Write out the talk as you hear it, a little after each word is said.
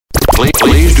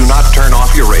Please do not turn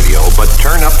off your radio, but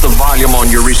turn up the volume on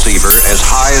your receiver as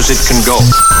high as it can go.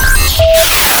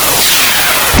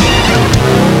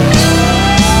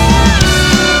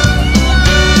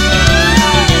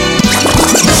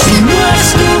 Si no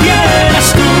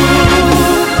estuvieras tú,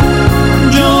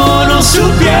 yo no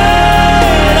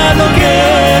supiera lo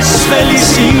que es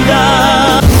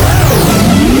felicidad.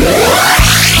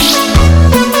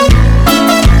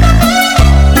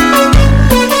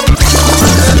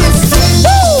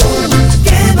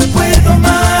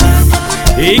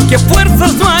 Y que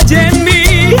fuerzas no hay en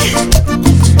mí,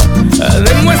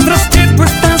 demuestras que tú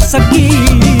estás aquí.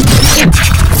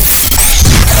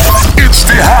 It's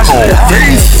Tejano,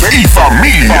 Faith y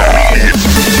Familia.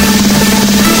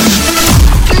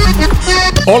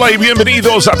 Hola y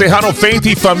bienvenidos a Tejano, Faith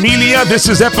y Familia. This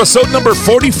is episode number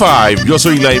 45. Yo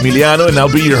soy La Emiliano and I'll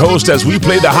be your host as we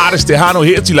play the hottest Tejano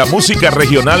hits y la música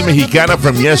regional mexicana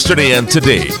from yesterday and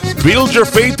today. Build your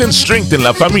faith and strength in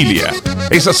La Familia.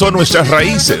 Esas son nuestras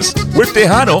raíces. We're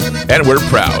Tejano and we're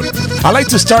proud. I like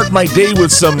to start my day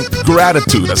with some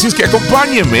gratitude. Así es que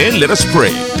acompáñenme, let us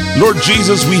pray. Lord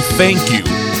Jesus, we thank you.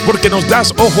 Porque nos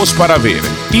das ojos para ver,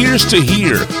 ears to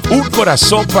hear, un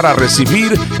corazón para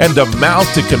recibir, and a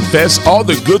mouth to confess all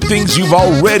the good things you've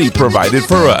already provided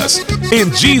for us.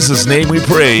 In Jesus' name we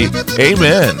pray,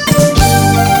 amen.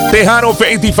 Tejano,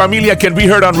 Faith y Familia can be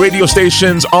heard on radio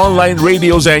stations, online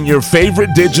radios, and your favorite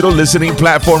digital listening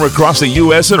platform across the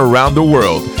U.S. and around the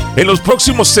world. En los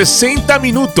próximos 60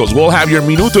 minutos, we'll have your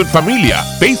Minuto en Familia,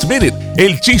 Faith Minute,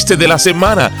 El Chiste de la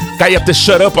Semana, Cállate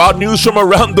Shut Up, all news from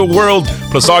around the world,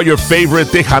 plus all your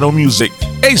favorite Tejano music.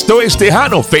 Esto es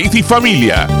Tejano, Faith y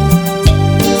Familia.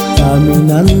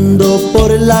 Caminando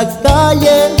por la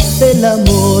calle del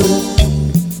amor,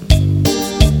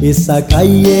 esa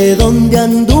calle donde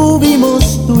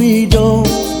anduvimos tú y yo,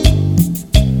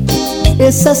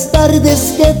 esas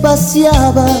tardes que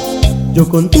paseaba yo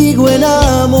contigo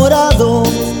enamorado,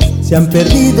 se han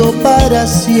perdido para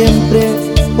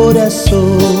siempre,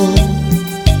 corazón.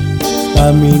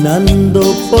 Caminando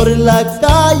por la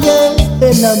calle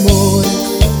del amor,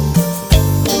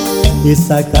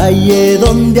 esa calle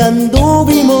donde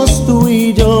anduvimos tú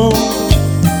y yo,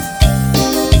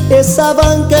 esa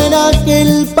banca en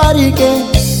aquel parque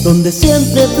donde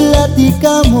siempre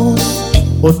platicamos,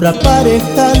 otra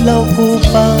pareja la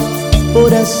ocupa,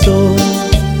 corazón.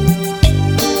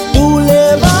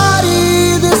 Boulevard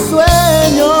de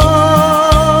sueños,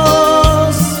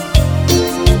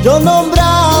 yo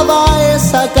nombraba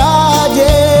esa calle,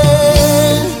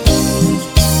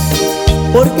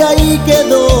 porque ahí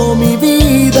quedó mi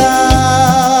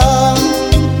vida,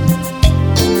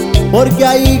 porque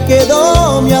ahí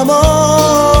quedó mi amor.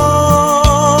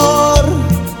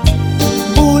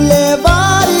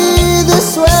 Boulevard de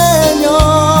sueños,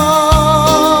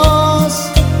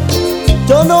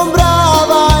 yo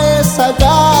nombraba esa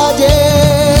calle,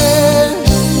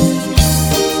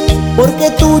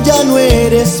 porque tú ya no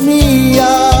eres mía,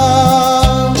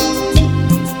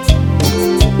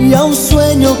 y aún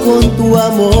sueño con tu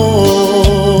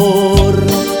amor.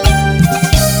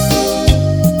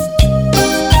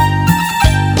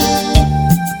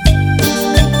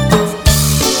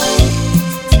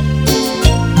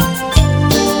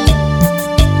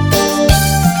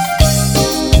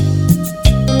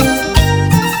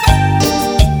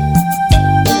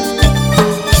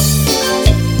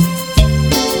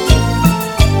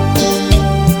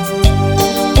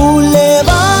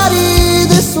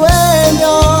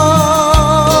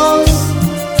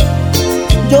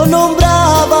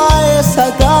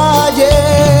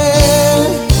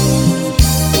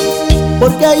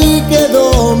 Porque ahí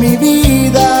quedó mi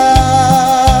vida,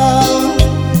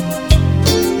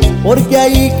 porque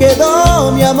ahí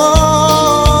quedó mi amor.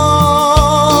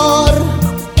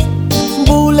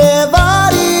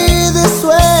 Boulevard de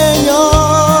sueños,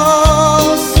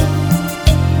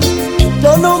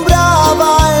 yo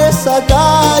nombraba esa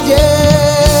calle,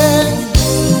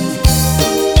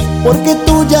 porque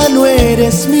tú ya no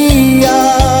eres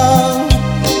mía,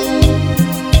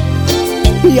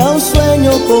 y aún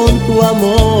sueño con tu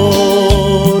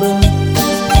amor.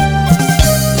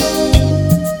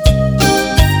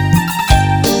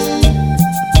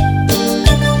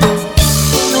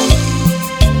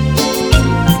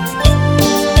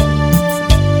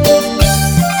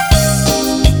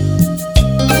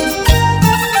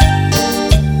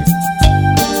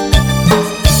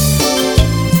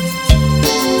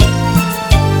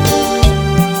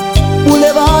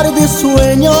 Boulevard de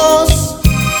sueños,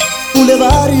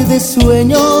 boulevard de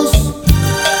sueños,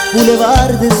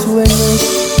 boulevard de sueños,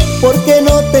 porque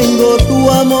no tengo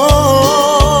tu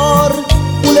amor.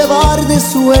 Boulevard de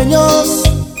sueños,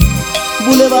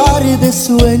 Boulevard de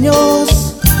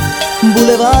sueños,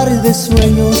 boulevard de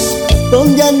sueños,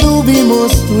 donde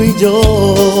anduvimos tú y yo.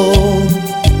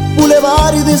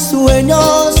 Boulevard de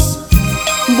sueños,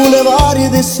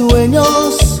 boulevard de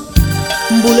sueños,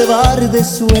 boulevard de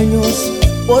sueños,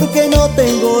 porque no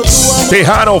tengo tu amor.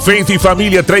 Tejano, Faith y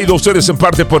Familia, traído a ustedes en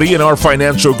parte por ENR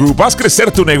Financial Group. Haz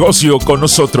crecer tu negocio con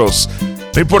nosotros.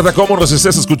 No importa cómo nos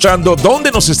estés escuchando,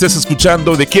 dónde nos estés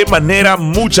escuchando, de qué manera,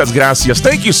 muchas gracias.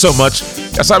 Thank you so much.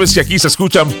 Ya sabes que aquí se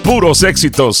escuchan puros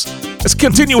éxitos. Let's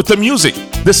continue with the music.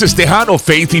 This is Tejano,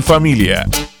 Faith y Familia.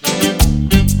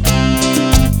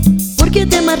 ¿Por qué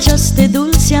te marchaste,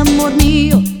 dulce amor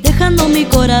mío, dejando mi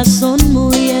corazón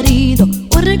muy herido?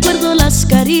 Hoy recuerdo las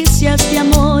caricias de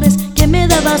amores que me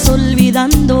dabas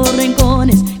olvidando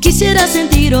rincones. Quisiera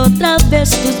sentir otra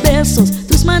vez tus besos,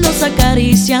 tus manos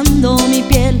acariciando mi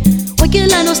piel. Hoy que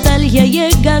la nostalgia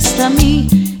llega hasta mí,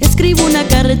 escribo una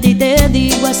carta y te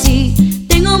digo así: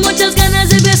 tengo muchas ganas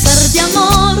de besarte,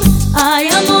 amor. Ay,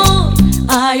 amor,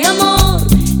 ay, amor.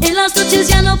 En las noches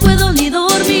ya no puedo ni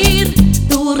dormir,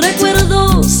 tu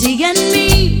recuerdo sigue en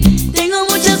mí. Tengo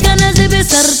muchas ganas de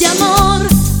besarte, amor.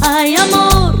 Ay,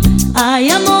 amor, ay,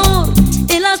 amor.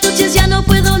 En las noches ya no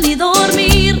puedo ni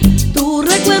dormir, tu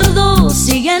recuerdo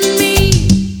sigue en mí.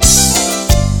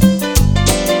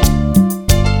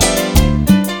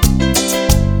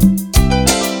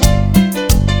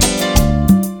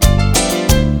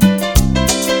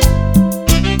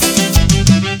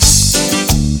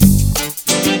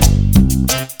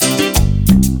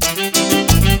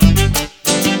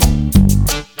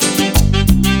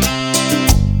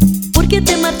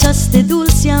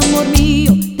 Dulce amor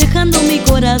mío, dejando mi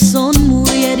corazón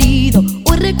muy herido.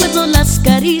 Hoy recuerdo las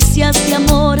caricias de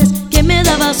amores que me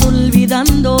dabas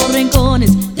olvidando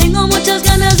rincones. Tengo muchas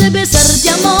ganas de besarte,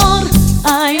 amor.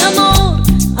 Ay, amor,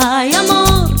 ay,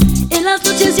 amor. En las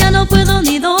noches ya no puedo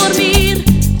ni dormir,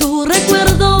 tu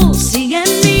recuerdo sigue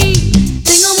en mí.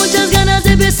 Tengo muchas ganas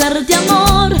de besarte,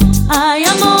 amor. Ay,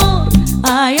 amor,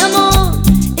 ay, amor.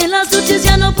 En las noches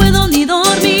ya no puedo ni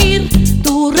dormir,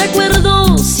 tu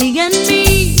recuerdo sigue en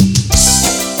mí.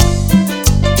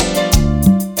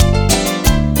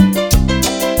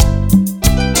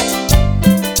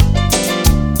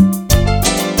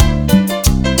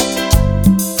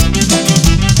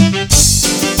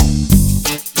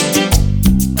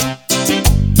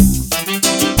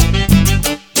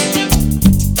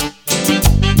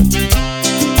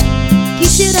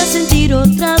 Quisiera sentir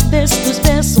otra vez tus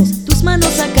besos, tus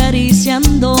manos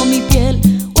acariciando mi piel.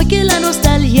 Hoy que la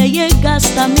nostalgia llega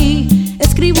hasta mí,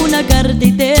 escribo una carta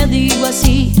y te digo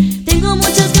así: tengo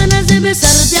muchas ganas de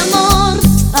besarte, amor.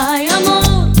 Ay,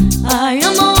 amor, ay,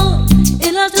 amor.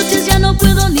 En las noches ya no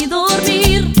puedo ni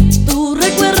dormir, tu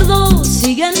recuerdo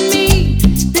sigue en mí.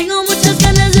 Tengo muchas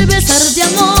ganas de besarte,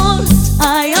 amor.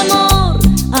 Ay, amor,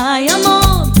 ay,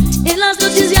 amor. En las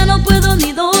noches ya no puedo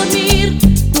ni dormir,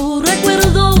 tu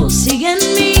recuerdo sigue en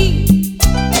mí.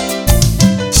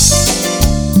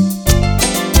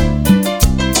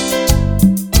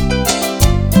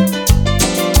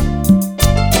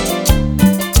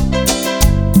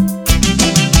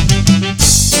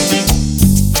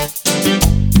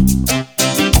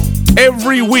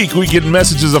 Every week we get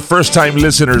messages of first-time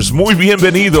listeners. Muy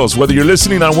bienvenidos. Whether you're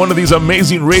listening on one of these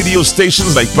amazing radio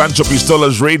stations like Pancho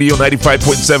Pistola's Radio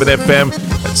 95.7 FM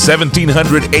at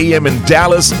 1700 AM in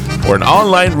Dallas, or an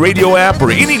online radio app,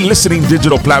 or any listening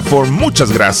digital platform,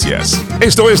 muchas gracias.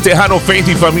 Esto es Tejano, Faith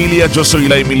y Familia. Yo soy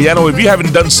Eli Emiliano. If you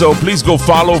haven't done so, please go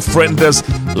follow, friend us,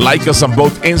 like us on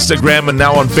both Instagram and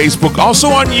now on Facebook. Also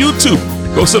on YouTube.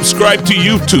 Go subscribe to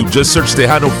YouTube. Just search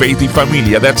Tejano, Faith y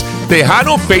Familia. That's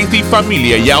Tejano, Faith y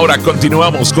Familia. Y ahora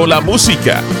continuamos con la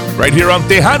música. Right here on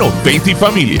Tejano, Faith y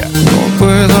Familia. No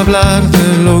puedo hablar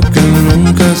de lo que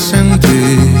nunca sentí.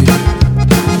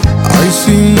 Ay,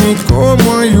 sí, ni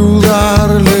cómo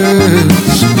ayudarles.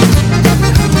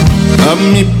 A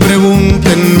mí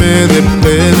pregúntenme de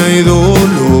pena y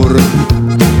dolor.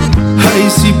 Ay,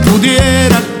 si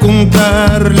pudiera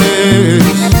contarles.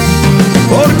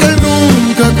 Porque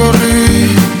nunca corrí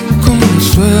con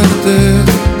suerte,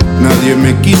 nadie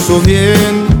me quiso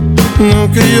bien, no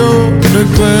que yo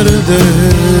recuerde.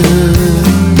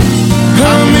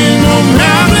 A mí no me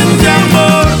hablen de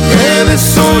amor, que de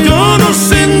eso yo no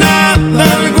sé nada.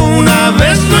 Alguna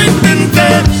vez lo intenté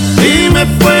y me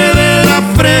fue de la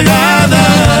fregada.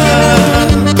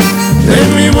 De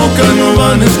mi boca no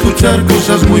van a escuchar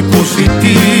cosas muy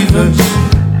positivas,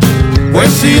 pues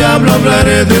si hablo,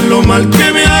 hablaré de lo mal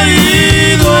que me ha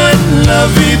ido en la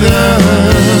vida.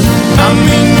 A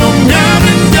mí no me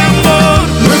hablen de amor,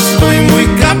 no estoy muy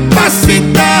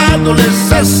capacitado.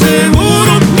 Les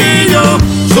aseguro que yo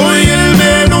soy el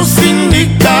mejor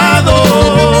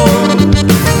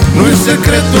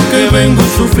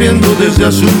sufriendo desde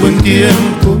hace un buen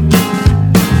tiempo.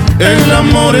 El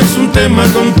amor es un tema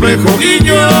complejo y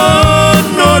yo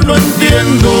no lo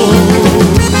entiendo.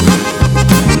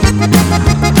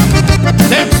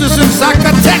 Texas and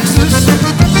Saca, Texas.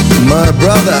 My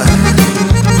brother,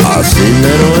 así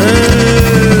mero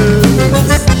es.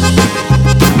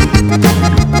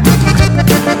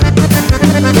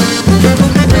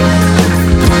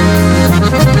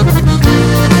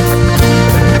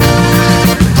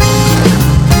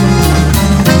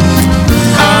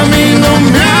 A mí no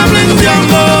me hablen de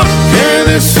amor, que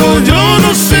de eso yo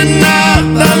no sé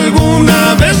nada.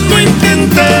 Alguna vez lo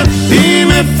intenté y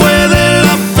me fue de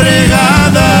la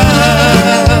fregada.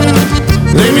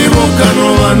 De mi boca no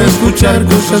van a escuchar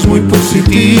cosas muy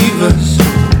positivas,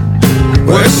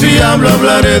 pues si hablo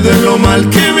hablaré de lo mal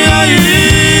que me ha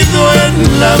ido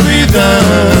en la vida.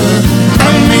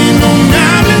 A mí no me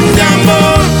hablen de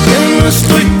amor, que no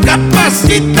estoy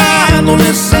capacitado.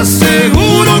 Les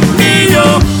aseguro que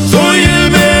yo soy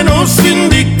el menos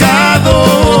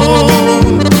indicado.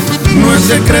 No es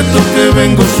secreto que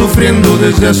vengo sufriendo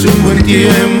desde hace un buen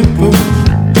tiempo.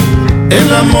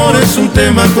 El amor es un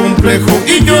tema complejo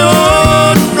y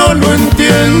yo no lo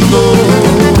entiendo.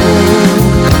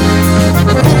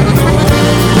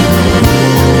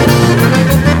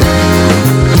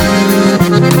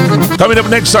 Coming up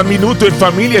next on Minuto en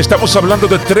Familia, estamos hablando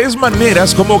de 3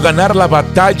 maneras como ganar la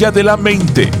batalla de la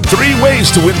mente. 3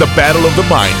 ways to win the battle of the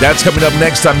mind. That's coming up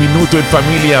next on Minuto en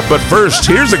Familia. But first,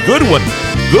 here's a good one.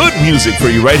 Good music for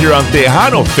you right here on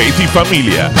Tejano, Faith y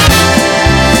Familia.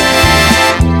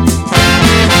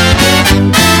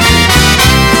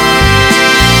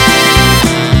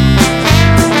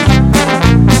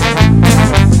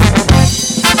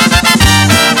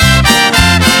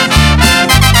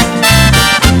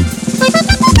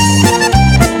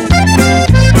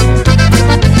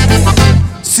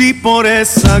 Si por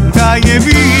esa calle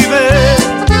vive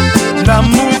la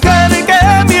mujer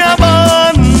que me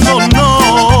abandonó,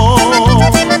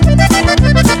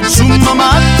 su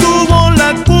mamá tuvo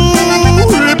la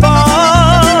culpa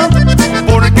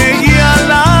porque ella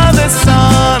la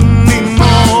desanimó.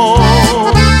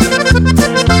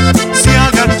 Se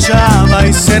agachaba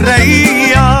y se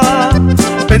reía,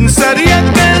 pensaría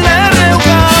que le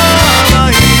rehogaba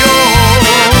yo.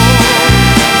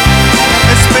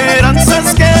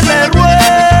 Esperanzas que le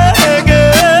ruegue,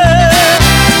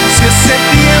 si ese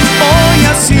tiempo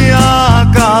ya se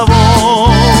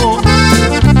acabó.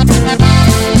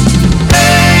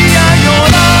 Ella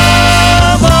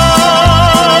lloraba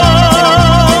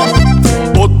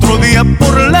otro día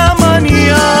por la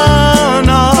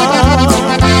mañana,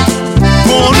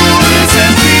 con un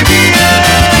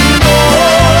sentimiento,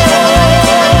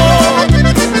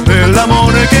 el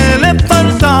amor que le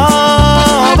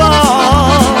faltaba.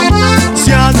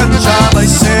 Se agachaba y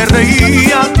se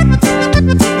reía,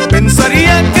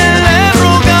 pensaría que le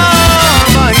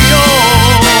rogaba yo.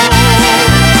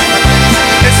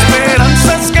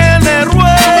 Esperanzas que le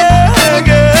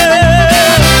ruegue,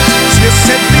 si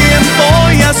ese tiempo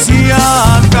ya se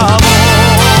acabó.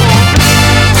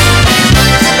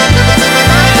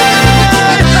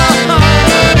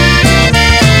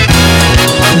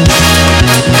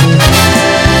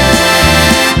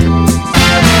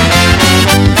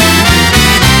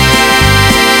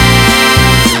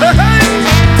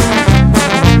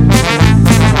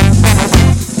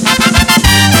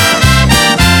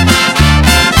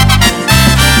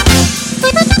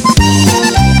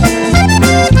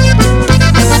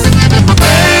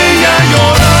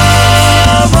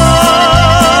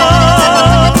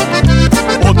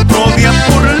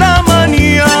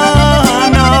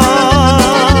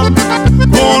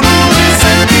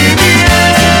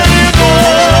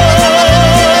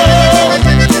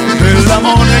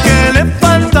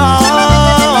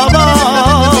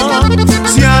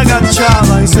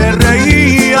 Y se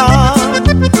reía,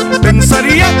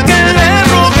 pensaría que le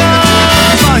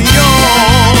rogaba yo.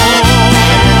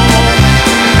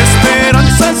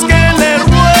 Esperanzas que le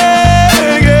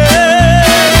ruegue,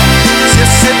 si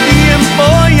ese tiempo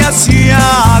ya se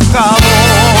acabó.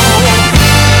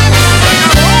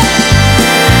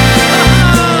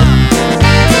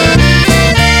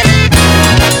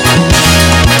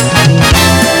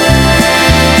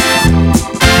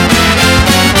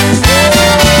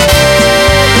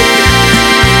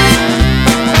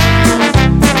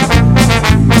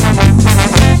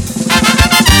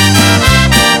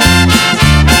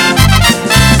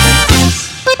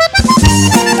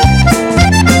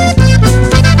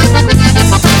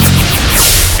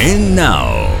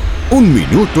 Un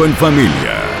minuto en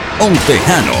familia. On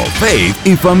Tejano, Faith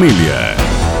y Familia.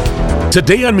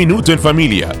 Today on Minuto en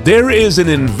Familia, there is an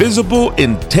invisible,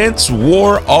 intense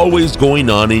war always going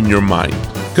on in your mind.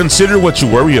 Consider what you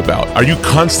worry about. Are you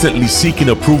constantly seeking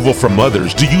approval from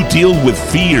others? Do you deal with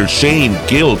fear, shame,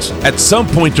 guilt? At some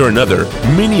point or another,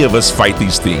 many of us fight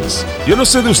these things. Yo no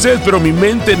sé de usted, pero mi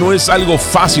mente no es algo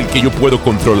fácil que yo puedo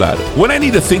controlar. When I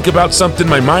need to think about something,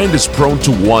 my mind is prone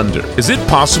to wander. Is it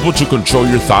possible to control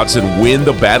your thoughts and win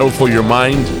the battle for your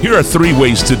mind? Here are 3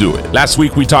 ways to do it. Last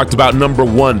week we talked about number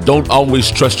 1, don't always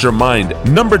trust your mind.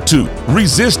 Number 2,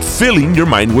 resist filling your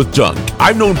mind with junk.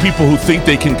 I've known people who think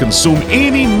they can consume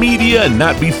any media and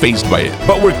not be faced by it.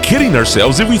 But we're kidding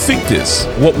ourselves if we think this.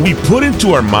 What we put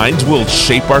into our minds will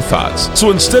shape our thoughts. So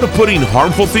instead of putting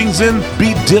harmful things in,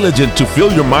 be diligent to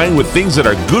fill your mind with things that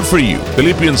are good for you.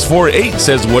 Philippians 4:8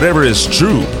 says, whatever is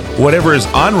true, whatever is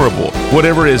honorable,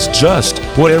 whatever is just,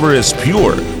 whatever is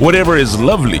pure, whatever is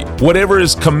lovely, whatever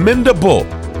is commendable,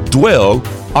 dwell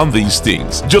on these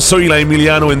things. Yo soy La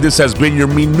Emiliano, and this has been your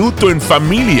Minuto en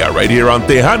Familia right here on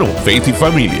Tejano, Faith y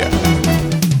Familia.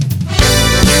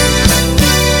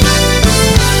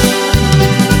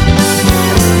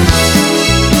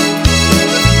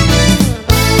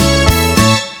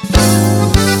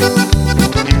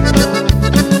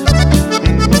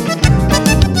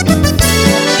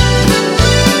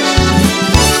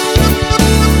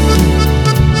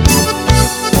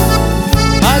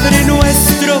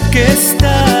 Que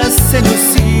estás en los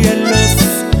cielos,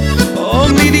 oh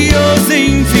mi Dios de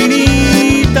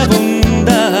infinita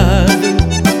bondad,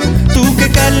 tú que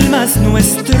calmas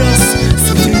nuestros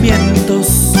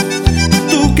sufrimientos,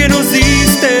 tú que nos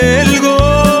diste el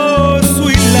gozo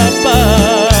y la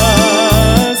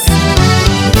paz.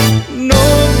 No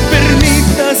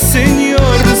permitas,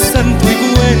 Señor Santo y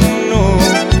bueno,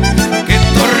 que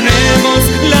tornemos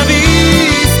la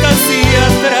vista hacia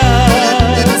atrás.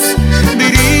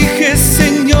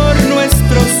 Señor,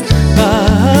 nuestros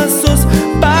pasos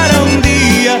para un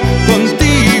día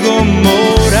contigo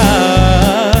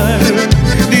morar.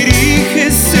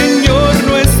 Dirige, Señor,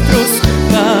 nuestros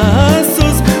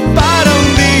pasos para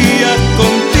un día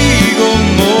contigo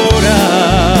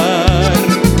morar.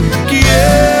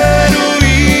 Quiero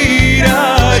ir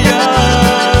allá,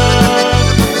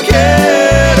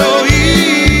 quiero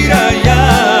ir allá,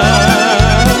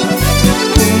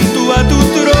 junto a tu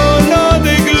trono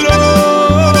de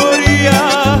gloria.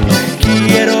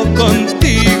 Quiero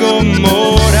contigo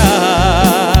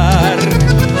morar.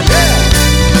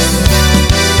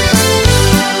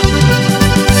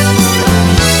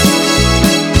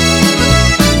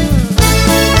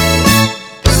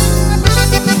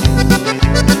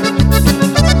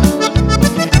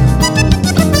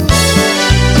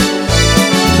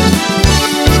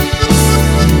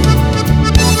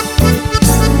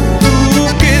 Tú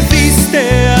que diste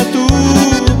a tu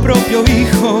propio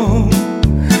Hijo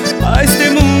a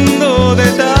este mundo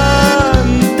de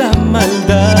tanta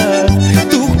maldad,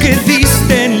 tú que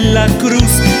diste en la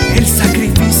cruz el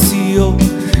sacrificio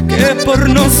que por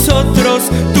nosotros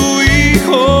tu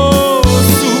Hijo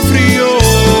sufrió.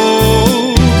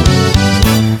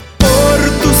 Por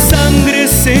tu sangre,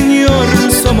 Señor,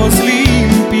 somos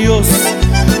limpios,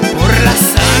 por la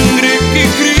sangre que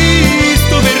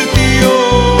Cristo vertió,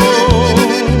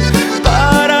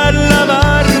 para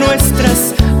lavar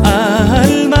nuestras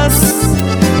almas,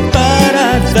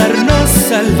 para darnos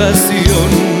salvación.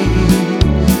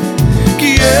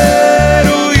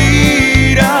 Quiero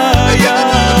ir allá,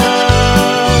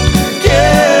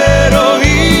 quiero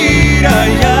ir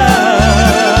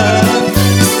allá,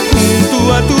 junto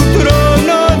a tu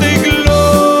trono de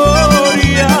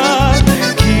gloria.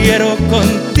 Quiero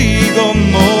contigo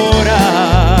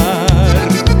morar.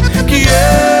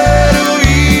 Quiero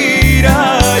ir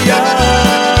allá,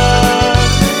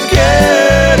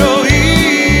 quiero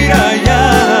ir allá,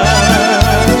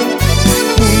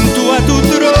 junto a tu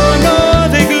trono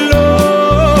de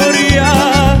gloria.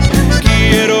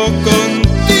 Quiero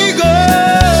contigo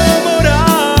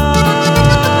morar.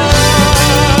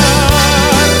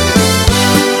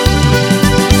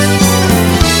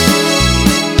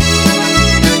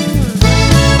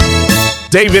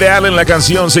 David Allen, la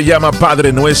canción se llama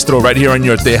Padre Nuestro, right here on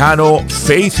your Tejano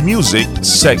Faith Music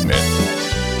segment.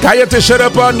 Cállate, shut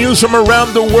up on news from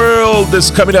around the world is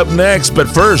coming up next, but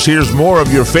first, here's more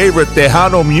of your favorite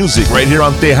Tejano music right here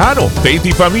on Tejano Faith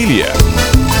y Familia.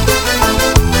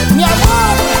 Mi amor.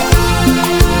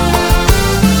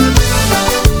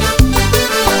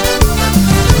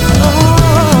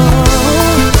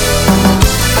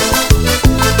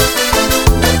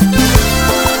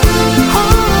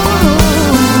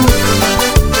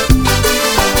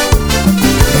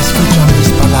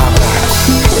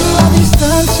 La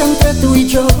distancia entre tú y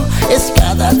yo es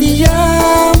cada día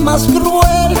más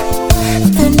cruel.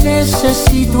 Te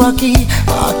necesito aquí,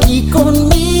 aquí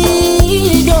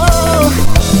conmigo.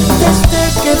 Desde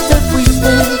que te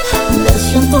fuiste me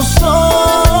siento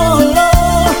solo,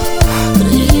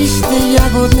 triste y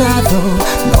agotado.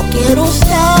 No quiero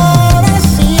estar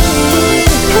así.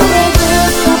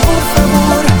 Regresa por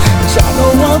favor, ya no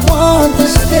aguanto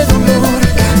este dolor.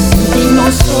 Sin ti no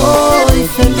soy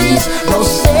feliz, no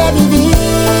sé vivir.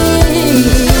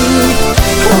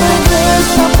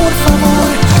 Regresa por favor,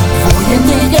 voy a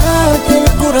entregarte el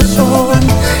corazón.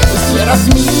 Y serás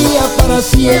mía para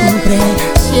siempre,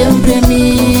 siempre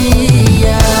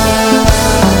mía.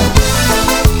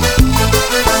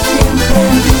 Siempre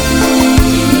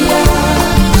mía.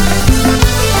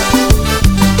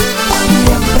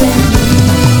 Siempre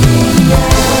mía.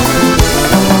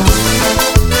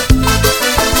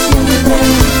 Siempre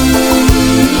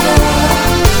mía.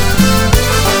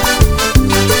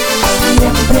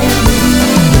 Siempre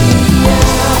mía.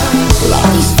 La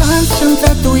distancia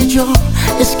entre tú y yo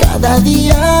es cada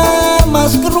día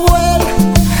más cruel.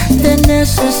 Te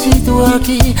necesito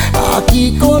aquí,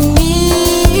 aquí conmigo.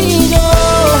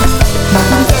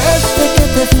 Desde que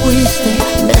te fuiste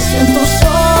me siento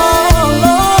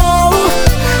solo,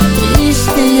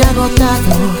 triste y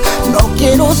agotado. No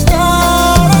quiero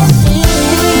estar así.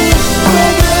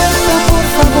 Regresa por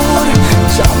favor,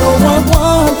 ya no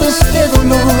aguanto este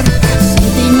dolor. Sin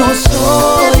ti no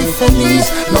soy feliz,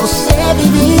 no sé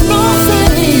vivir, no sé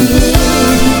vivir.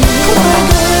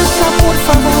 Regresa por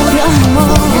favor,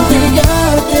 amor, voy a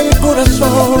entregarte el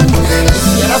corazón.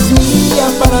 Y serás mía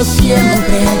para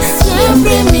siempre,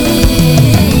 siempre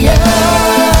mía.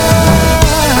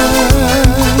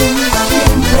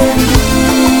 Siempre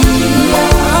mía,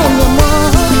 mi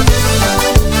amor.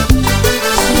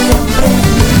 Siempre,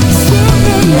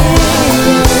 siempre mía.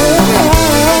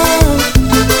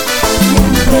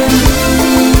 Siempre mía.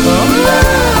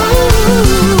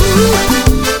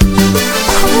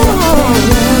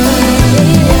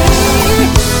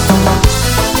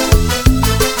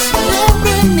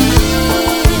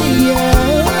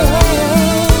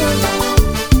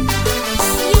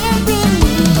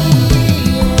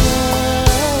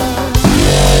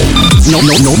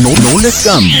 No le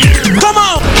cambie. Come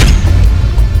on.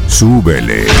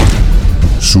 Súbele.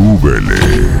 Súbele.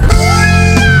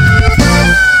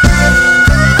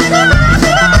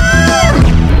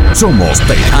 Somos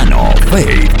Tejano,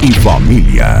 Faith y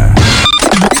Familia.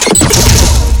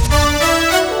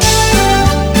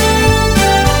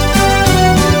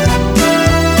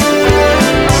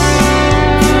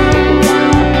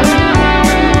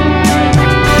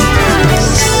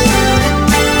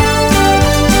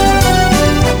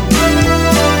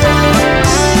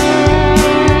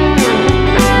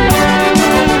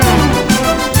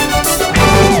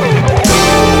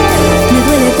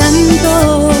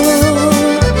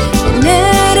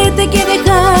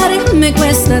 Me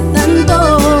cuesta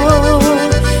tanto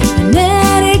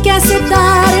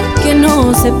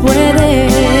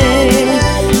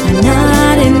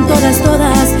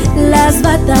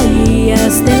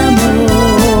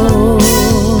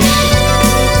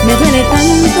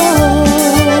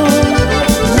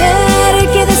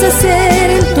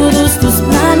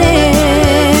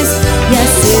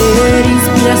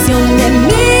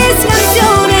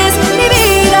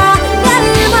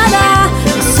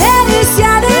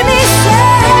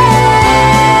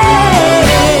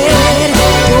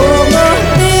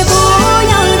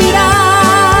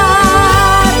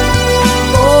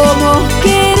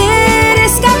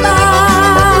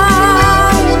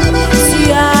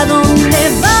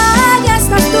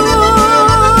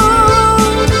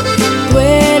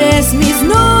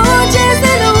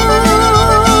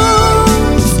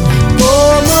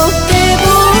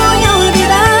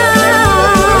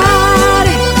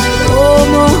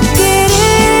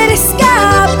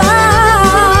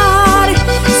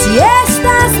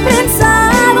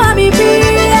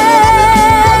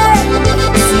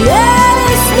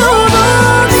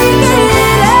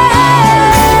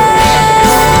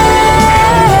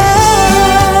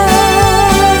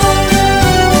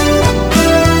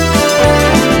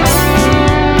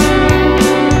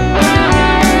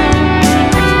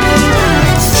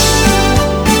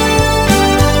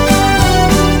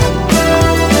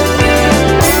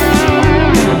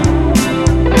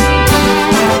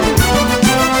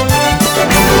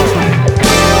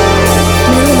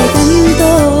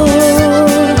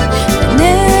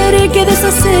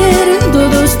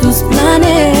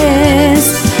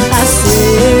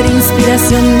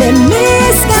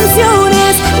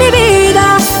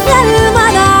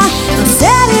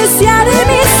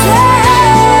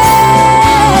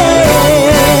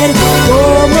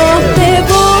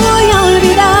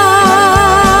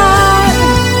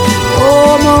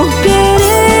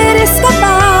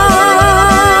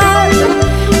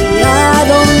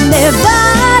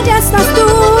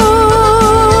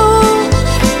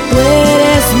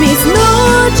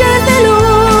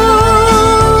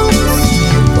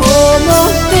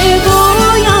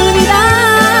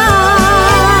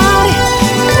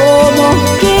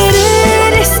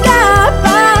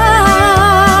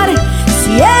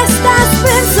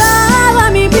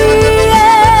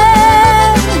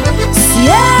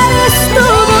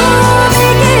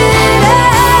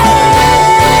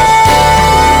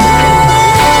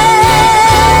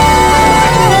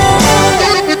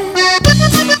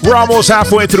We're almost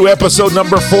halfway through episode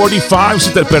number 45.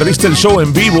 Si te perdiste el show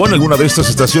en vivo en alguna de estas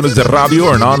estaciones de radio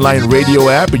or an online radio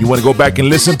app and you want to go back and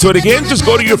listen to it again, just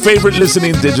go to your favorite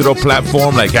listening digital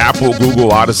platform like Apple,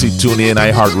 Google, Odyssey, TuneIn,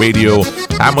 iHeartRadio,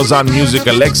 Amazon Music,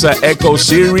 Alexa, Echo,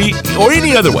 Siri, or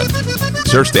any other one.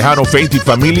 Search Tejano, Faith y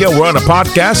Familia. We're on a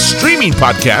podcast, streaming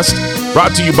podcast,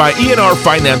 brought to you by ENR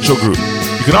Financial Group.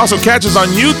 You can also catch us on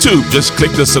YouTube. Just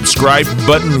click the subscribe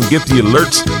button and get the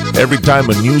alerts every time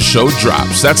a new show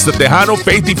drops. That's the Tejano,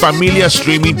 Faith y Familia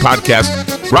streaming podcast,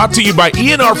 brought to you by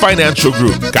ENR Financial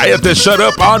Group. Cállate, shut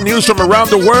up. All news from around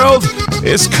the world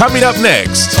is coming up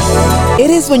next.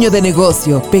 ¿Eres dueño de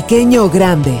negocio, pequeño o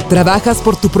grande? ¿Trabajas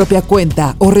por tu propia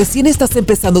cuenta o recién estás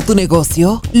empezando tu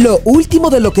negocio? Lo último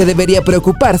de lo que debería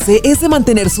preocuparse es de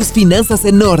mantener sus finanzas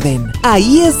en orden.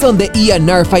 Ahí es donde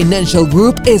ENR Financial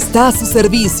Group está a su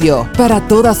servicio para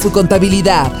toda su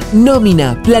contabilidad,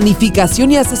 nómina,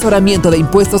 planificación y asesoramiento de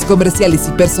impuestos comerciales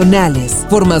y personales,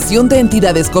 formación de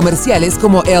entidades comerciales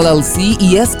como LLC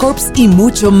y S-Corps y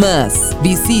mucho más.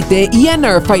 Visite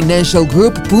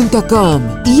enrfinancialgroup.com.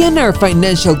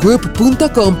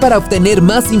 enrfinancialgroup.com para obtener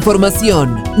más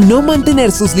información. No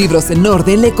mantener sus libros en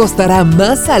orden le costará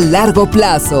más a largo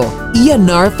plazo.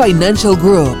 ENR Financial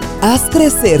Group. Haz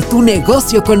crecer tu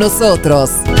negocio con nosotros.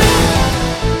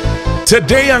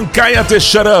 Today on Cállate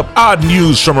Shut Up, odd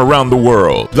news from around the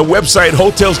world. The website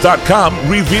Hotels.com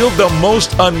revealed the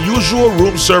most unusual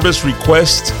room service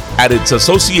requests at its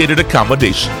associated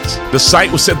accommodations. The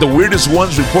site said the weirdest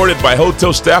ones reported by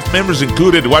hotel staff members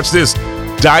included, watch this,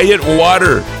 diet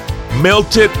water,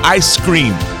 melted ice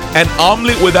cream, an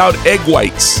omelet without egg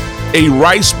whites, a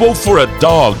rice bowl for a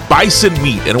dog, bison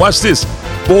meat, and watch this,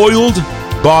 boiled,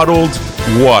 bottled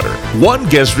water. One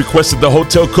guest requested the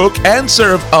hotel cook and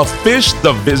serve a fish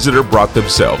the visitor brought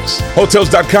themselves.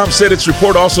 Hotels.com said its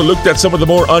report also looked at some of the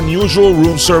more unusual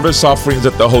room service offerings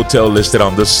at the hotel listed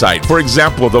on the site. For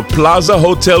example, the Plaza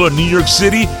Hotel in New York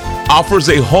City offers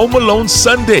a Home Alone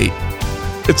Sundae.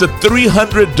 It's a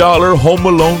 $300 Home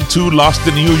Alone 2 Lost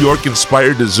in New York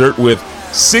inspired dessert with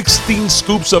 16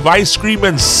 scoops of ice cream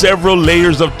and several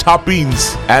layers of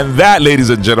toppings. And that, ladies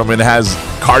and gentlemen, has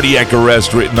cardiac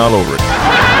arrest written all over it.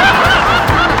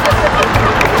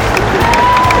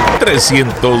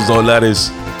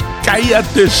 $300.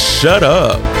 Cállate, shut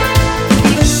up.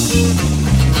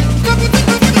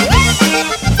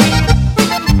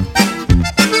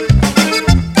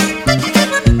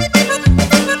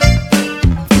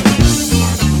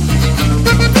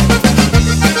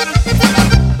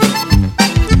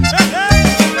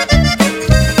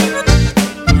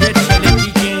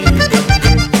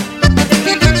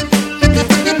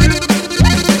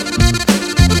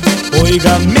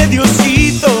 Óigame,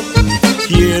 Diosito,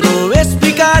 quiero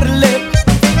explicarle,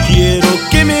 quiero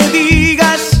que me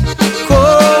digas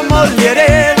cómo le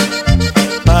haré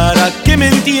para que me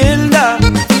entienda.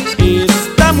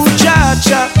 Esta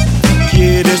muchacha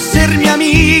quiere ser mi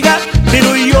amiga,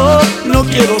 pero yo no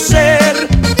quiero ser.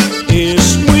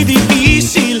 Es muy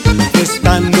difícil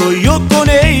estando yo con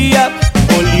ella,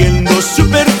 oliendo su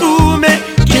perfume,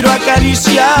 quiero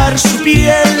acariciar su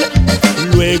piel.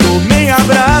 Luego me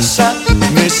abraza,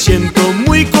 me siento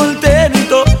muy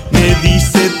contento, me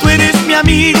dice tú eres mi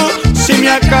amigo, se me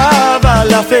acaba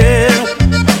la fe.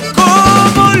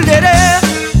 ¿Cómo le haré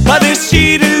para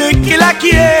decirle que la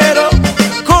quiero?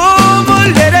 ¿Cómo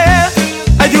le haré?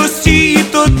 Ay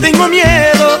Diosito, tengo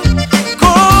miedo.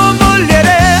 ¿Cómo le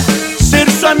haré? Ser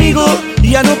su amigo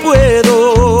ya no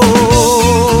puedo.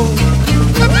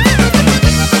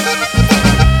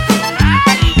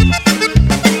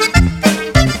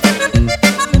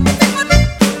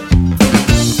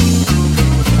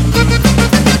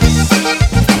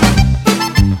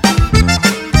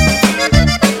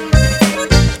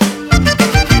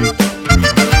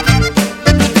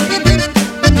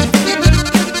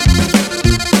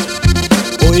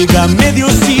 Óigame,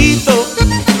 Diosito,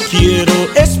 quiero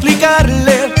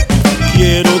explicarle,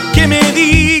 quiero que me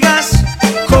digas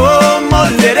cómo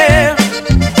le haré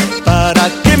para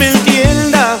que me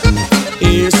entienda.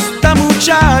 Esta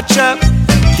muchacha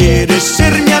quiere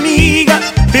ser mi amiga,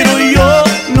 pero yo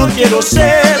no quiero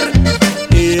ser.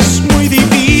 Es muy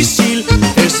difícil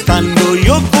estando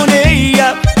yo con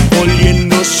ella,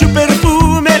 oliendo su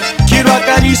perfume, quiero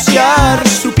acariciar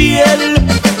su piel.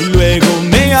 Y luego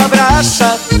me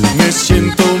abraza, me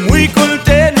siento muy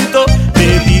contento,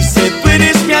 me dice tú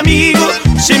eres mi amigo,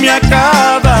 se me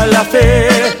acaba la fe.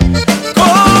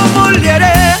 ¿Cómo le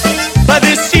haré para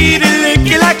decirle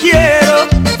que la quiero?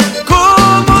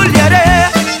 ¿Cómo le haré?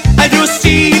 Ay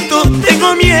Diosito,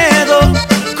 tengo miedo.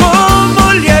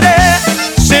 ¿Cómo le haré?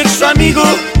 Ser su amigo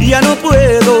ya no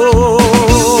puedo.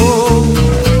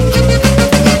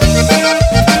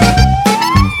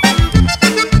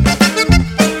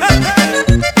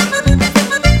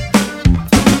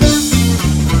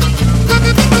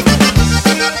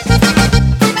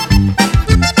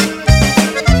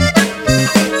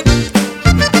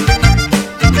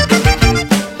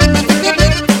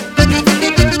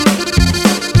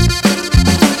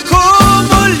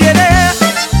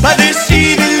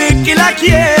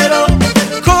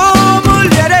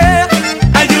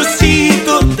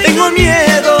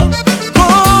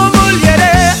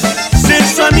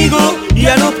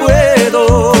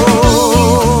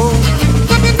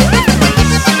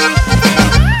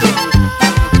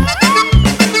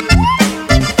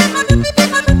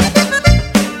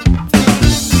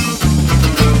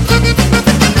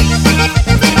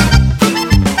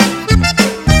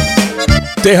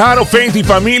 Tejano, Faith y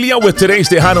Familia with today's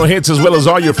Tejano hits as well as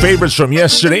all your favorites from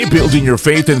yesterday, building your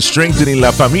faith and strengthening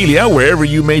La Familia wherever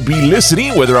you may be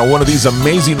listening, whether on one of these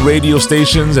amazing radio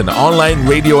stations, an online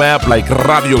radio app like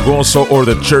Radio Gozo or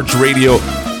the church radio,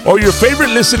 or your favorite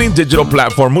listening digital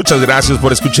platform. Muchas gracias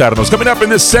por escucharnos. Coming up in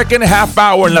the second half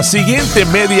hour, en la siguiente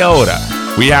media hora,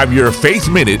 we have your Faith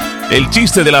Minute, el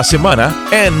chiste de la semana,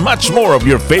 and much more of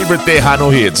your favorite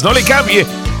Tejano hits. No le cambie.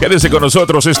 Quédese con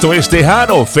nosotros, esto es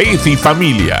Tejano, Faith y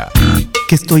Familia.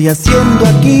 ¿Qué estoy haciendo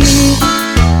aquí?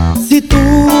 Si tú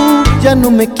ya no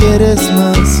me quieres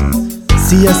más.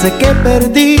 Si ya sé que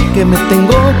perdí, que me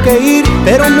tengo que ir,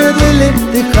 pero me duele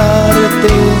dejarte.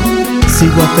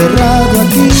 Sigo aferrado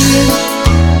aquí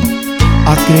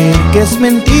a creer que es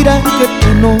mentira, que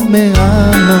tú no me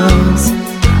amas,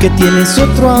 que tienes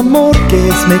otro amor que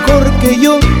es mejor que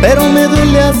yo, pero me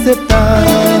duele aceptar.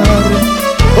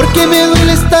 Porque me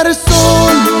duele estar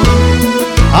solo,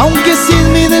 aunque sí es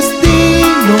mi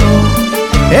destino,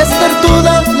 estar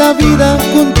toda la vida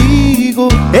contigo,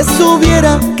 eso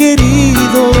hubiera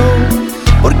querido.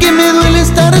 Porque me duele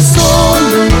estar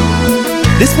solo,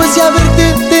 después de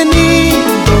haberte tenido,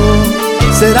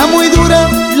 será muy dura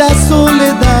la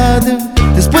soledad,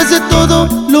 después de todo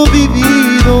lo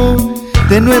vivido,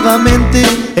 de nuevamente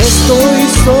estoy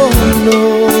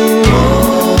solo.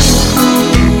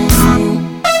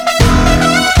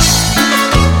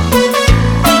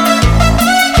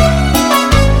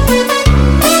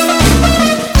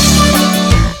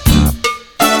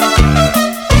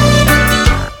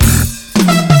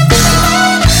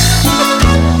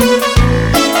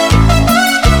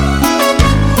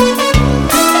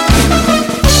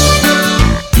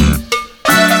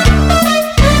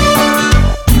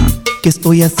 ¿Qué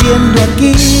estoy haciendo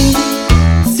aquí?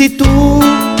 Si tú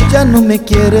ya no me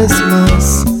quieres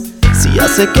más. Si ya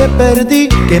sé que perdí,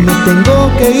 que me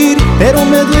tengo que ir, pero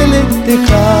me duele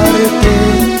dejarte.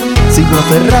 Sigo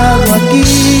aferrado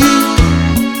aquí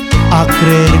a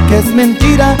creer que es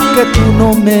mentira, que tú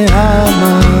no me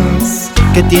amas,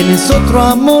 que tienes otro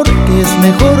amor que es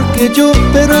mejor que yo,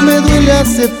 pero me duele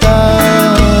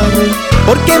aceptar.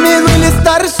 Porque me duele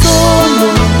estar solo,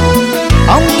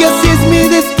 aunque así es mi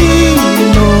destino,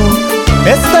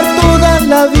 estar toda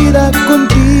la vida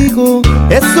contigo,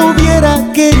 eso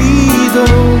hubiera querido.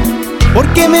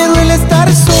 Porque me duele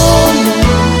estar solo,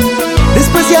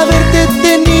 después de haberte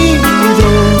tenido,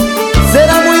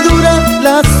 será muy dura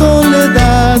la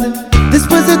soledad,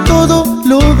 después de todo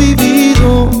lo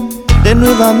vivido, de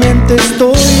nuevamente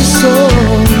estoy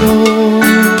solo.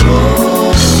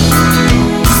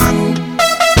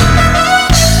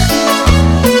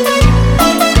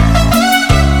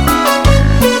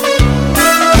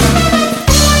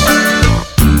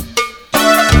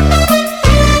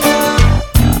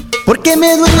 Porque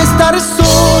me duele estar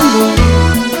solo,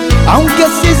 aunque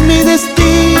así es mi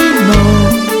destino,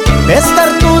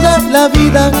 estar toda la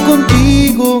vida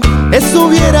contigo, eso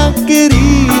hubiera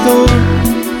querido.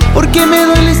 Porque me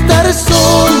duele estar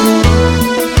solo,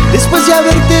 después de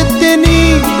haberte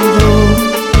tenido,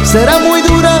 será muy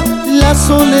dura la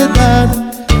soledad,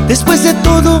 después de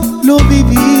todo lo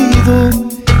vivido,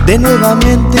 de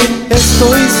nuevamente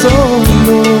estoy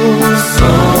solo.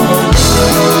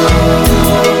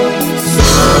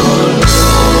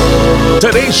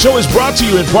 Today's show is brought to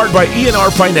you in part by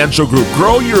ENR Financial Group.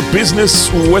 Grow your business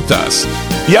with us.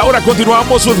 Y ahora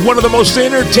continuamos with one of the most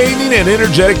entertaining and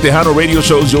energetic Tejano radio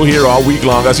shows you'll hear all week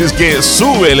long. Así es que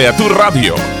súbele a tu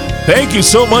radio. Thank you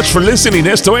so much for listening.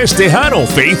 Esto es Tejano,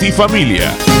 Faith y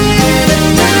Familia.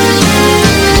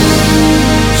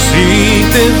 Si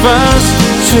te vas,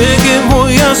 sé que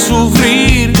voy a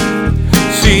sufrir.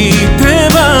 Si te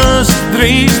vas,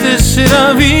 triste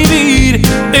será vivir.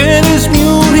 Eres mi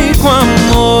único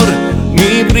amor,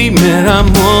 mi primer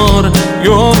amor.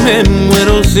 Yo me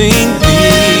muero sin ti.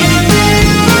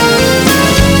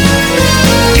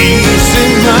 Hice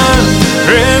mal,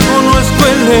 reconozco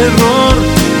el error.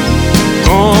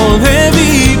 No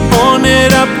debí poner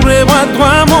a prueba tu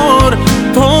amor.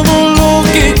 Todo lo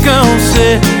que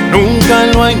causé nunca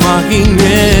lo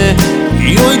imaginé,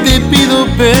 y hoy te pido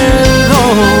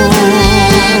perdón.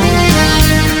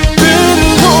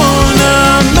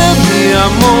 Perdóname, mi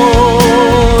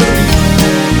amor,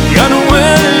 ya no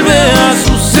vuelve a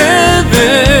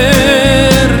suceder.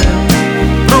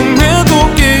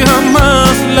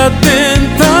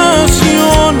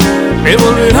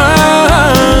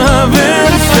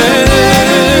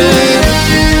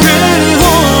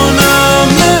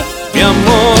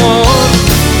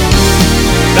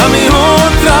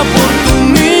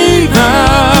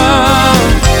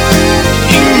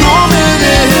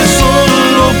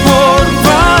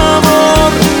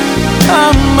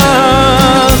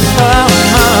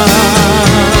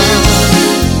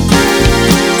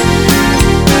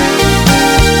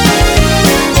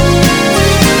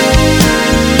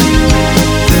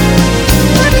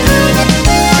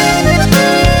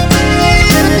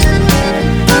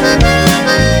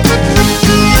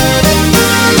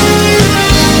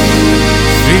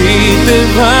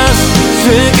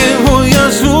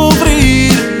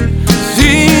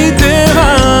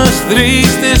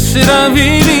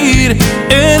 vivir.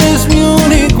 Eres mi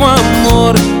único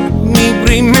amor, mi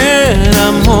primer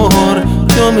amor.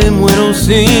 Yo me muero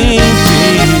sin ti.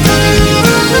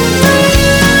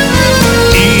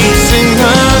 Hice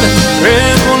mal,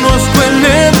 reconozco el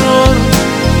error.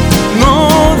 No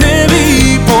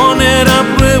debí poner a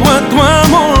prueba tu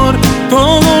amor.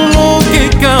 Todo lo que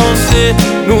causé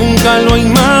nunca lo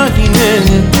imaginé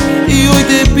y hoy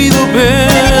te pido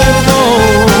perdón.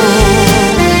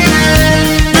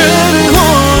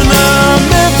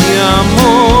 Perdóname, mi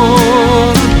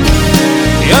amor,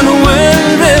 ya no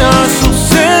vuelve a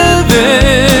suceder.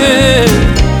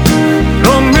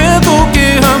 Prometo que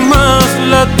jamás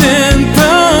la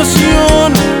tentación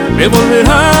me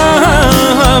volverá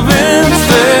a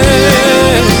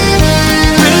vencer.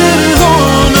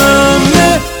 Perdóname,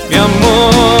 mi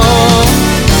amor,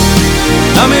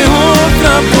 dame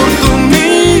otra oportunidad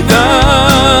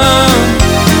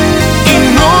y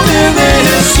no me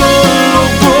dejes solo,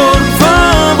 por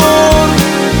favor,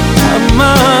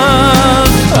 jamás,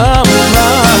 jamás.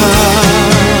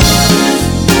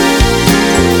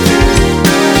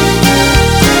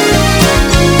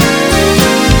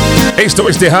 Esto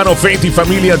es Tejano, Faith y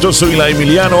Familia. Yo soy la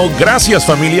Emiliano. Gracias,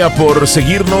 familia, por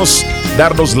seguirnos,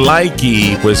 darnos like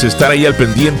y pues estar ahí al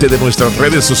pendiente de nuestras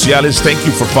redes sociales. Thank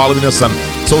you for following us on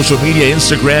social media,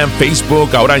 Instagram,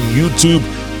 Facebook, ahora en YouTube.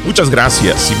 Muchas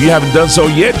gracias. If you haven't done so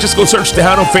yet, just go search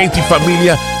Tejano, Faith y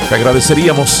Familia. Te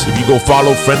agradeceríamos if you go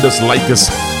follow, friend us, like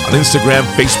us on Instagram,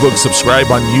 Facebook,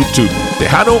 subscribe on YouTube.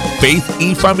 Tejano, Faith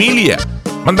y Familia.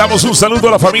 Mandamos un saludo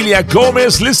a la familia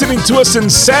Gómez, listening to us in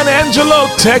San Angelo,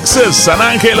 Texas. San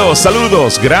Angelo,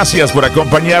 saludos. Gracias por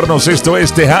acompañarnos. Esto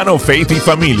es Tejano, Faith y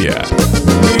Familia.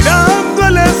 Mirando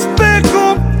el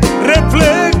espejo,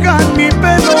 refleja mi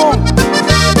pelo.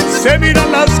 Se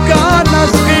miran las ganas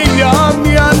que ya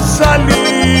me han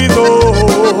salido.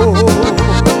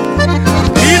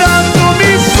 Mirando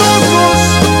mis ojos,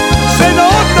 se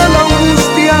nota la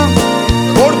angustia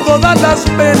por todas las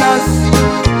penas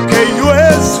que yo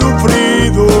he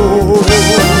sufrido.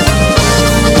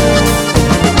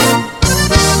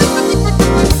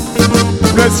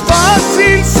 No es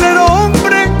fácil ser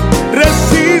hombre,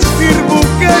 resistir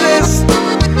mujeres.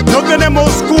 No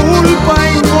tenemos culpa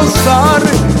en gozar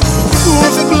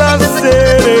sus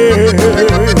placeres.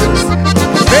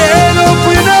 Pero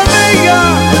fui una bella,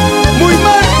 muy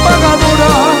mal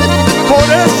pagadora. Por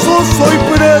eso soy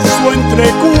preso entre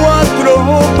cuatro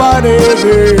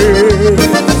paredes.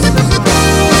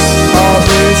 A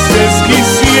veces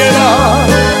quisiera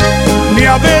ni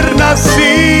haber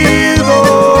nacido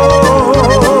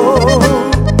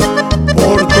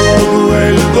por todo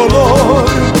el dolor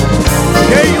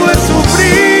que yo he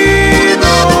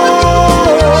sufrido.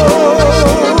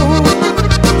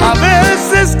 A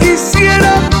veces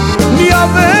quisiera ni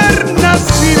haber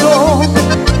nacido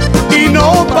y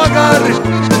no pagar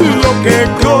lo que he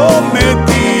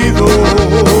cometido.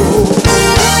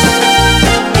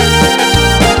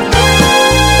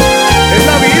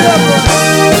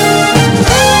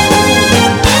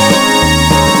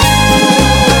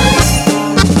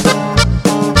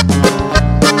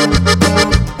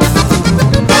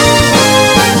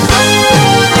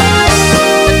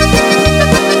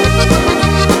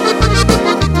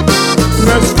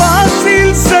 No es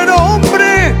fácil ser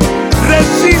hombre,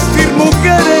 resistir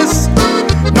mujeres.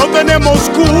 No tenemos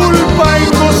culpa en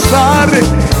gozar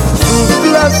sus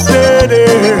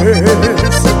placeres.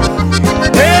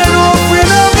 Pero fui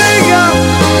una bella,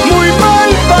 muy mal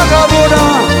pagadora.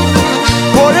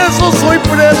 Por eso soy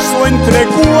preso entre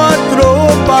cuatro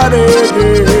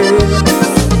paredes.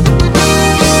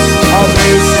 A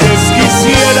veces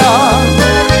quisiera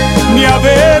ni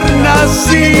haber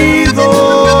nacido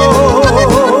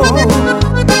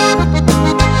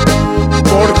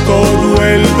por todo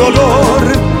el dolor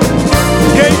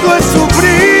que yo he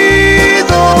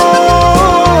sufrido.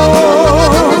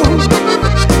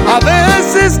 A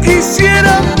veces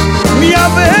quisiera ni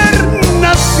haber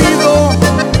nacido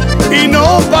y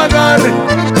no pagar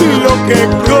lo que he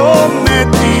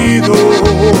cometido.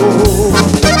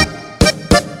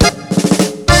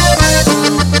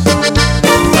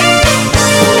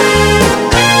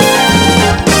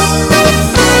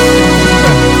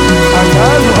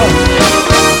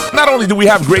 Not only do we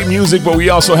have great music, but we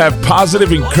also have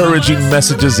positive, encouraging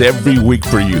messages every week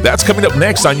for you. That's coming up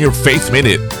next on your Faith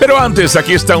Minute. Pero antes,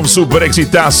 aquí está un super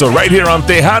exitazo right here on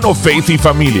Tejano, Faith y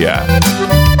Familia.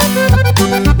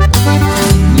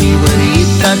 Mi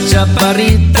güerita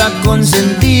chaparrita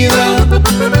consentida,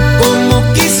 como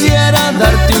quisiera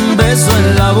darte un beso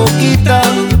en la boquita,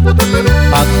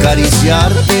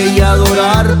 acariciarte y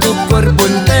adorar tu cuerpo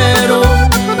entero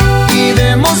y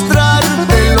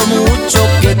demostrarte lo mucho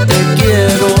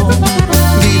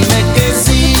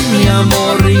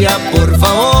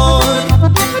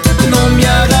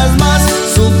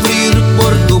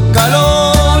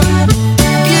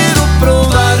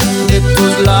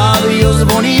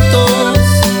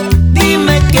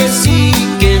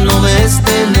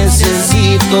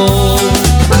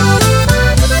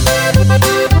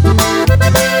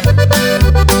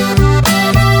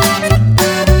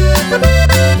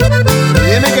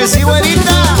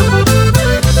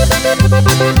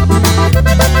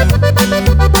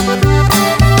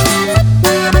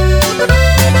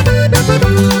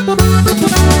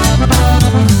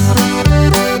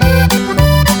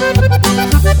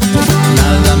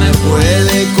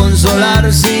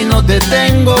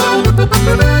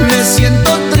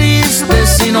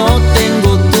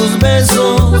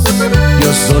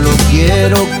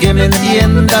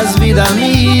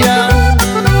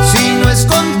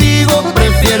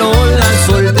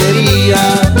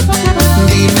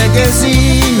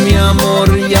amor,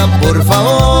 ya por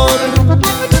favor,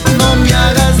 no me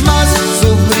hagas más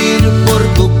sufrir por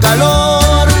tu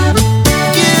calor.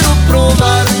 Quiero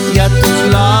probar ya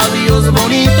tus labios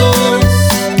bonitos.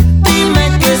 Dime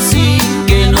que sí,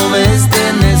 que no ves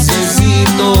te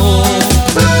necesito.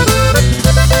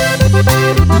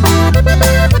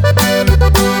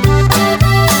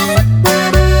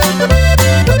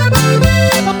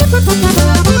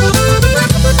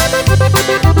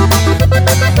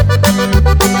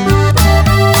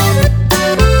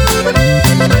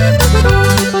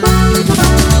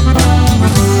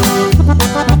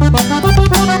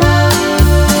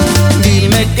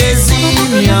 Dime que sí,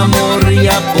 mi amor,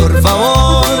 ya por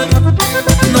favor,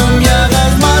 no me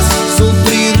hagas más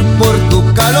sufrir por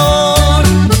tu calor.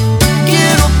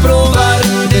 Quiero probar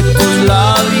de tus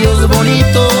labios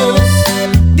bonitos.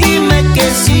 Dime que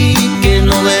sí, que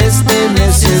no ves te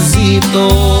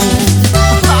necesito.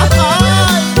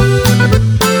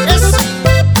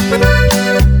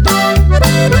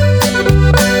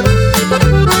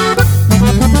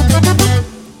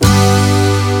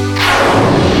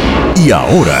 Y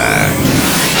ahora,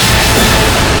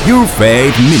 Your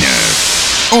Faith Minute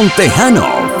on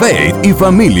Tejano, Faith y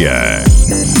Familia.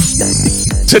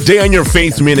 Today on your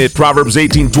Faith Minute, Proverbs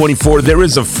 18:24, there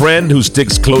is a friend who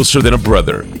sticks closer than a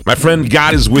brother. My friend,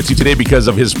 God is with you today because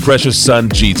of his precious son,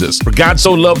 Jesus. For God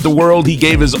so loved the world, he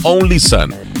gave his only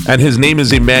son, and his name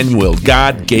is Emmanuel.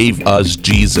 God gave us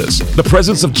Jesus. The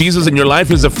presence of Jesus in your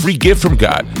life is a free gift from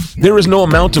God. There is no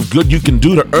amount of good you can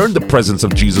do to earn the presence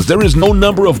of Jesus. There is no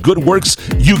number of good works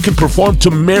you can perform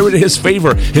to merit his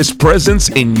favor. His presence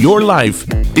in your life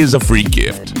is a free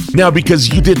gift. Now, because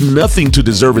you did nothing to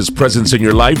deserve his presence in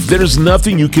your life, there is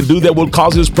nothing you can do that will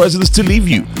cause his presence to leave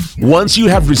you. Once you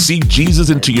have received Jesus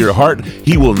into your heart,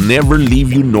 he will never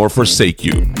leave you nor forsake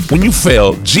you. When you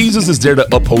fail, Jesus is there to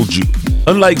uphold you.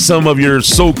 Unlike some of your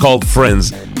so-called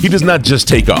friends, he does not just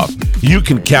take off. You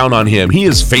can count on him. He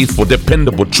is faithful,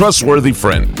 dependable, trustworthy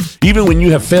friend. Even when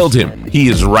you have failed him, he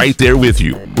is right there with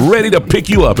you, ready to pick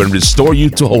you up and restore you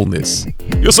to wholeness.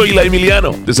 Yo soy Eli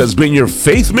Emiliano. This has been your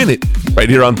Faith Minute, right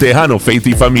here on Tejano, Faith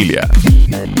y Familia.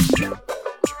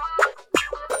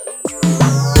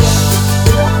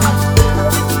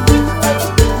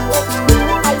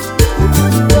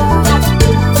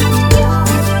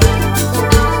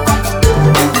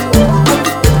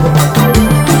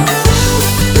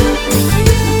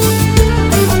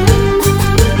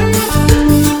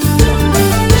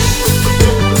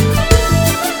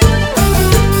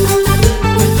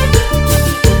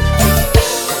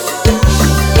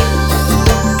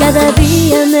 Cada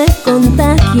día me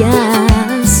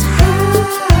contagias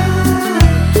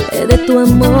de tu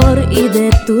amor y de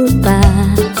tu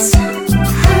paz.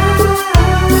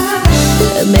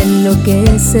 Me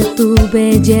enloquece tu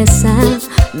belleza,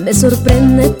 me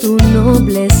sorprende tu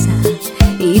nobleza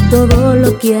y todo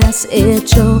lo que has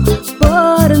hecho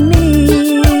por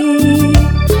mí.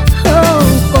 Oh,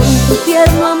 con tu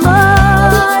tierno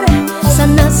amor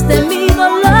sanaste mi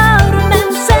dolor, me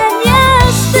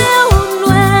enseñaste un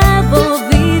nuevo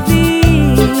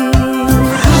vivir.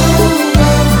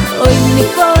 Hoy mi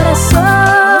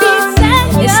corazón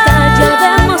estalla de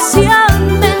emoción,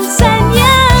 me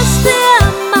enseñaste a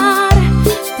amar.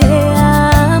 Te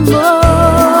amo,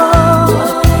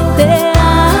 te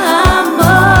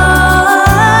amo.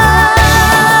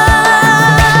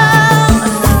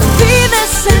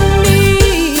 Vives en mí,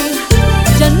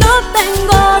 ya no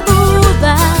tengo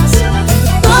dudas.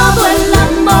 Todo el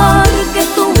amor que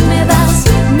tú me das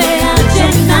me ha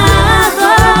llenado.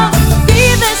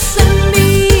 Vives en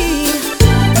mí,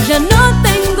 ya no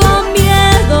tengo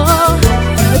miedo.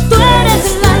 Tú eres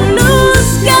la luz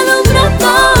que alumbra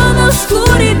toda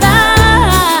oscuridad.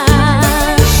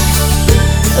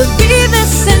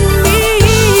 Vives en mí,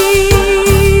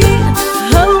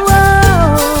 oh, oh.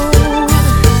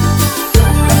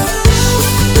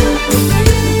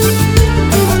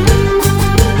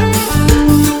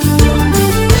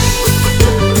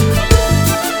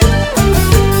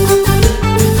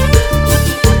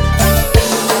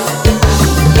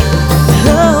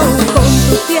 Oh, con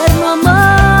tu tierno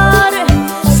amor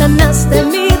sanaste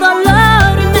mi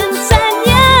dolor, me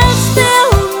enseñaste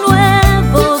un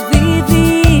nuevo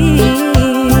vivir.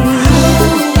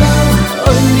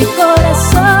 Hoy mi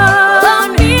corazón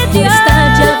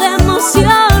estalla de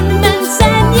emoción, me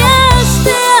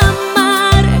enseñaste a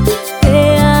amar. Te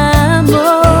amo,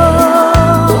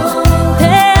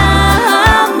 te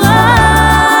amo.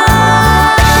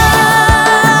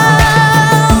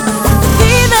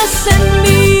 Vives en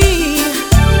mí,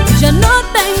 ya no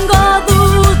tengo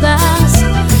dudas.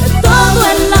 Todo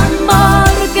el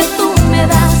amor que tú me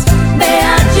das me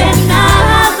ha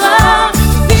llenado.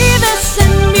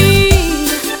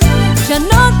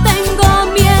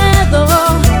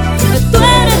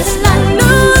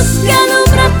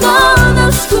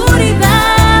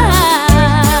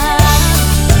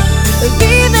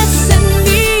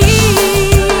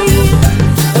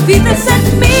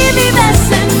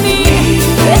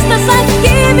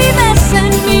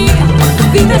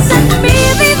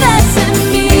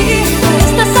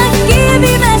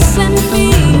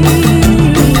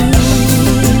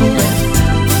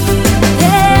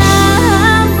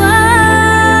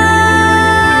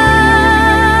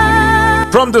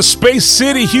 from the Space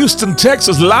City, Houston,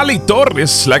 Texas, Lali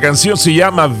Torres. La canción se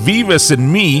llama Vives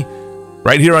en Mí,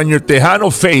 right here on your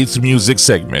Tejano Faith music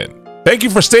segment. Thank you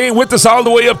for staying with us all the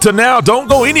way up to now. Don't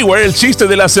go anywhere. El chiste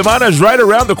de la semana is right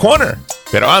around the corner.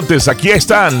 Pero antes, aquí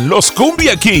están los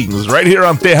Cumbia Kings, right here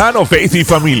on Tejano Faith y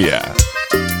Familia.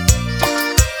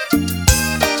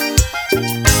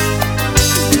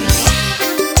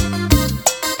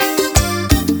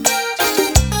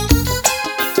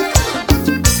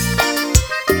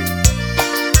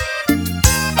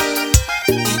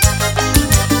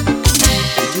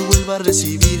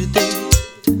 Recibirte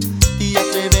y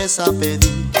atreves a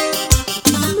pedir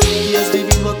y has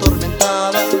vivido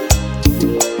atormentada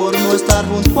por no estar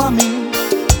junto a mí,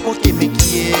 porque me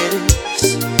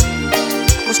quieres,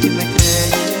 pues que me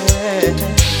crees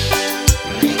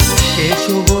que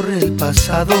yo borré el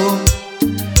pasado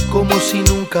como si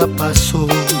nunca pasó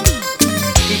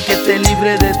y que te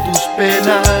libre de tus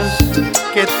penas,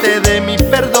 que te dé mi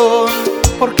perdón,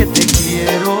 porque te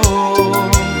quiero.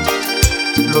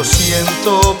 Lo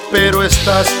siento, pero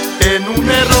estás en un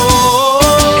error.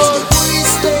 Es que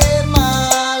fuiste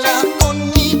mala con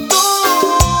mi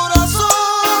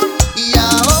corazón y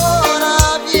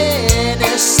ahora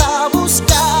vienes a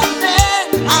buscarme,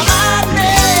 a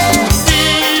amarme. Un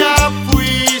día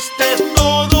fuiste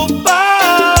todo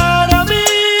para mí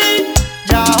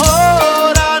y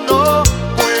ahora no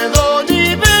puedo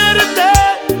ni verte,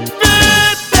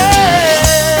 vete.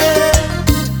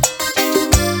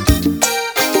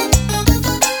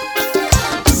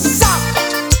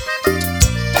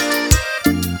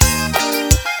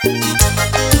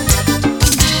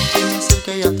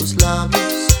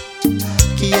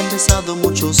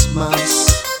 Muchos más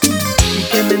y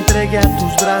que me entregue a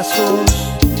tus brazos,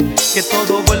 que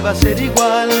todo vuelva a ser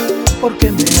igual,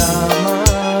 porque me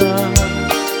amas.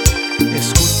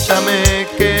 Escúchame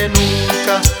que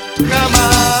nunca,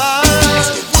 jamás. Es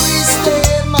que fuiste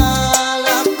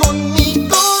mala con mi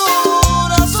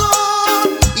corazón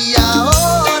y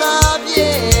ahora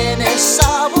vienes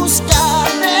a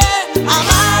buscarme, a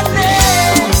amarme.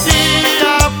 Un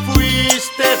día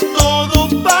fuiste todo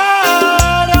para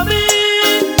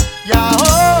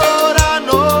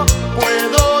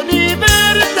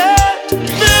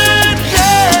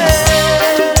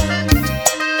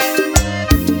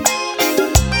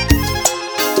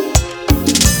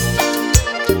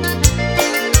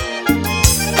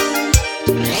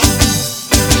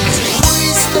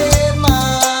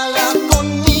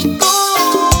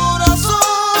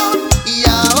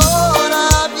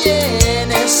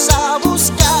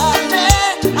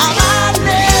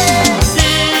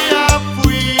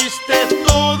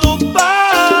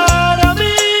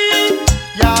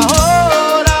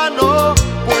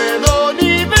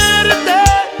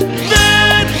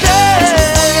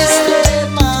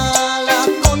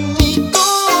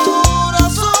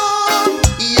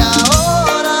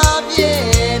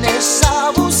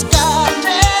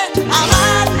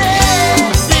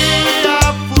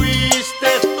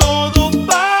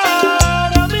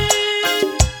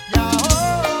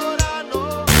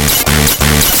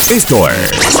Esto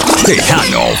es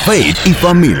Tejano, Faith y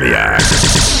Familia.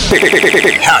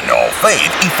 Tejano,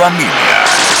 Faith y Familia.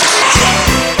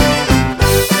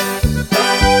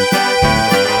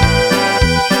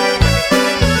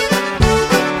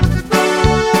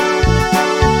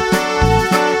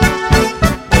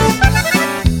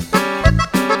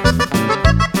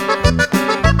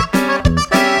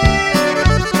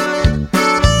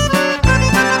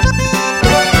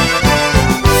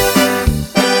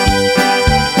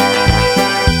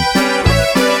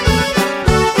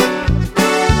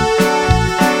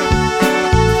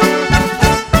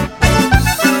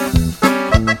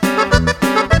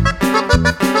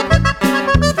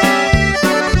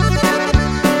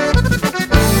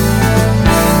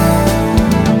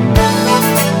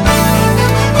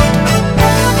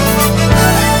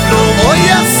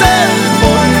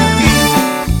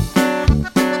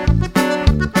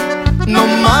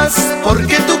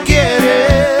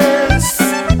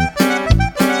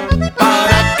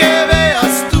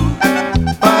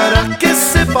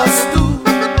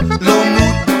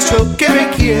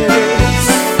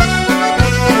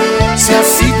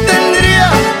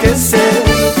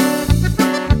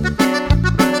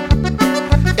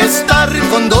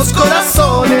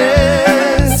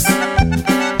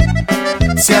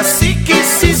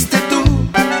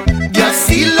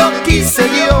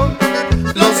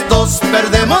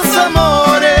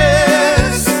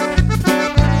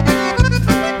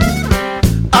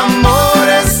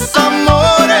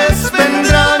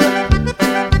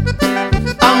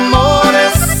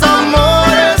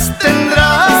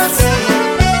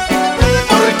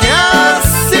 Porque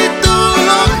así tú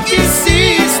no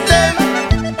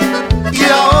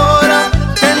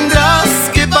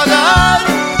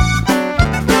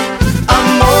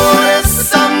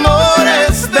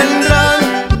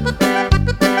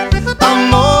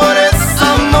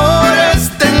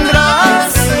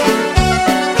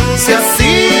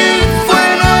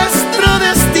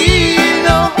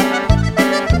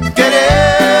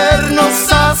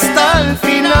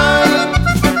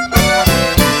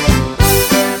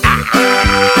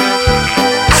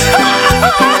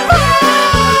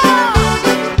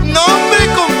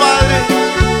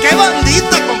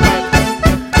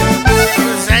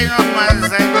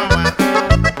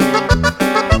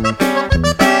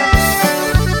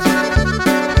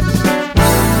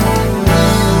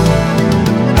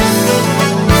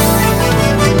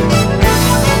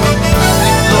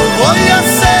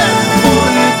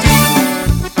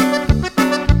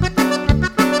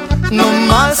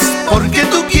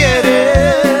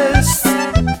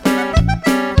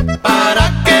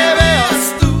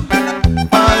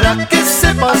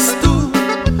supieras tú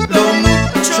lo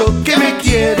mucho que me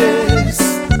quieres.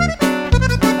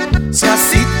 Si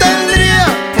así tendría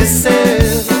que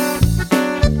ser,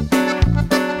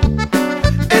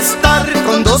 estar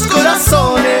con dos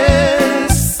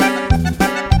corazones.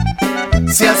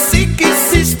 Si así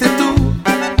quisiste tú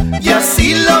y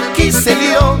así lo quise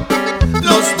yo,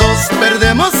 los dos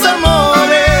perdemos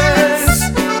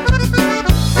amores.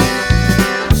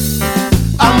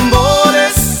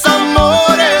 Amores,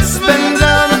 amores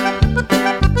vendrán.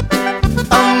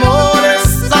 Amores,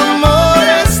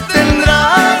 amores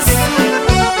tendrás.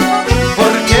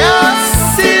 Porque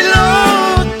así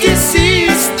lo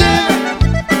quisiste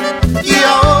y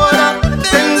ahora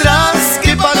tendrás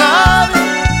que pagar.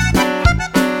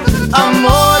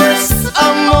 Amores,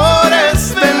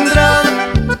 amores vendrán.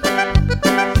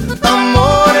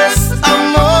 Amores,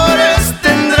 amores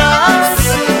tendrás.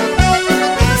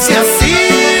 Si así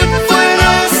fue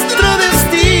nuestro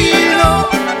destino,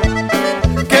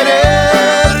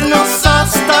 querernos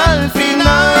hasta el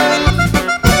final.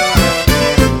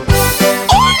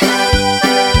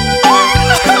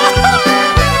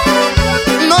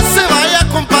 No se vaya,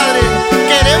 compadre.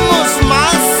 Queremos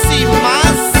más y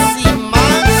más y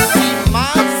más y más y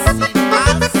más y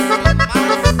más.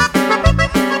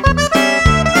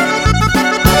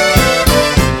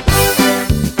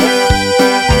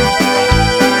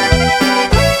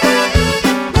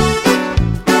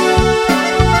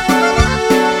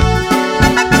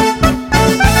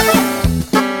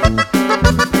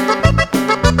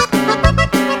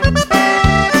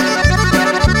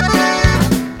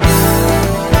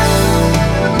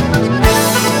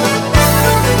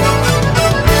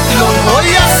 Lo voy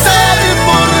a hacer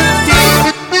por ti.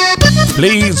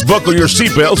 Please buckle your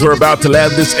seatbelts. We're about to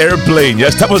land this airplane. Ya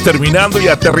estamos terminando y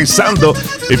aterrizando.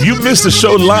 If you missed the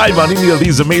show live on any of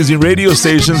these amazing radio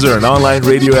stations or an online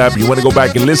radio app, you want to go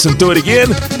back and listen to it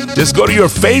again, just go to your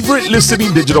favorite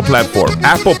listening digital platform.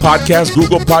 Apple Podcasts,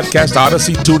 Google Podcasts,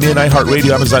 Odyssey, TuneIn,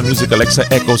 iHeartRadio, Amazon Music, Alexa,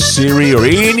 Echo, Siri, or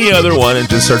any other one, and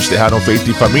just search Tejano, Faith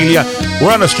y Familia.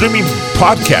 We're on a streaming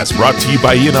podcast brought to you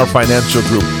by ENR Financial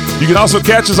Group. You can also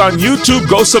catch us on YouTube.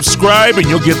 Go subscribe and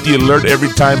you'll get the alert every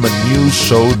time a new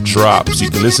show drops.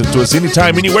 You can listen to us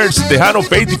anytime, anywhere. It's the Tejano,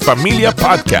 Faith y Familia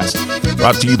podcast.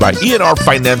 Brought to you by ENR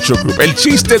Financial Group. El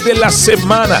chiste de la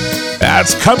semana.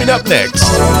 That's coming up next.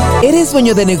 ¿Eres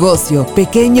dueño de negocio,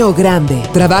 pequeño o grande?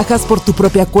 ¿Trabajas por tu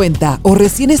propia cuenta o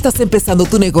recién estás empezando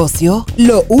tu negocio?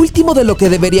 Lo último de lo que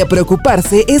debería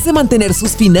preocuparse es de mantener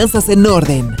sus finanzas en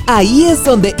orden. Ahí es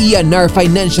donde ENR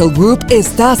Financial Group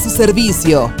está a su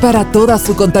servicio para toda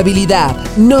su contabilidad,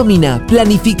 nómina,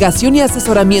 planificación y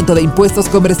asesoramiento de impuestos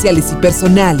comerciales y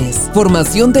personales,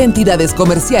 formación de entidades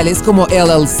comerciales como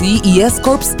LLC y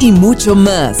S-Corps y mucho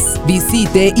más.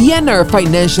 Visite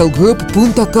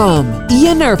enrfinancialgroup.com,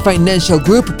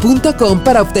 enrfinancialgroup.com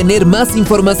para obtener más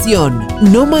información.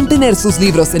 No mantener sus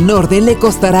libros en orden le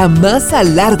costará más a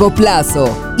largo plazo.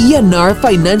 ENR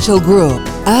Financial Group.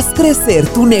 Haz crecer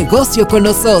tu negocio con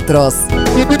nosotros.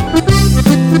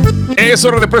 Es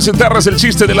hora de presentarles el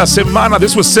chiste de la semana.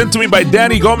 This was sent to me by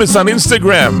Danny Gomez on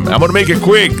Instagram. I'm gonna make it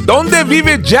quick. ¿Dónde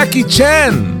vive Jackie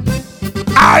Chan?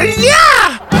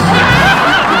 ¡Allá!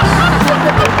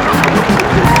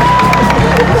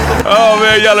 Oh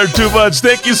man, y'all are too much.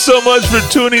 Thank you so much for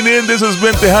tuning in. This has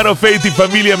been Tejano, Faith y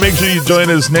Familia. Make sure you join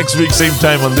us next week, same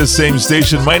time on this same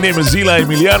station. My name is Eli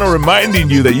Emiliano, reminding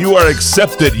you that you are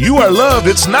accepted, you are loved.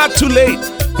 It's not too late,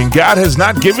 and God has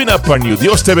not given up on you.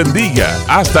 Dios te bendiga.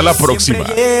 Hasta la próxima.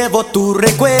 Siempre llevo tu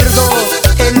recuerdo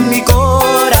en mi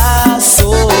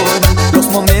corazón, los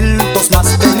momentos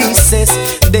más felices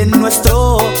de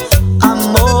nuestro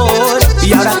amor.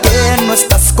 Y ahora que no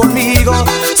estás conmigo,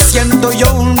 siento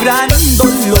yo un gran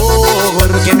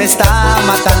dolor que me está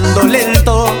matando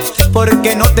lento,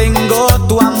 porque no tengo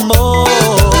tu amor.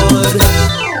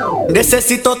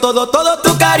 Necesito todo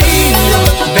tu cariño.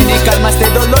 Ven y calma este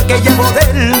dolor que llevo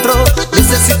dentro.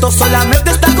 Necesito solamente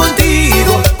estar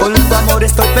contigo. Con tu amor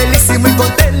estoy feliz y muy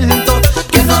contento.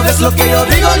 Que no ves lo que yo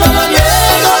digo, no lo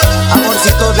niego.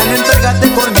 Amorcito, ven,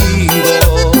 entrégate conmigo.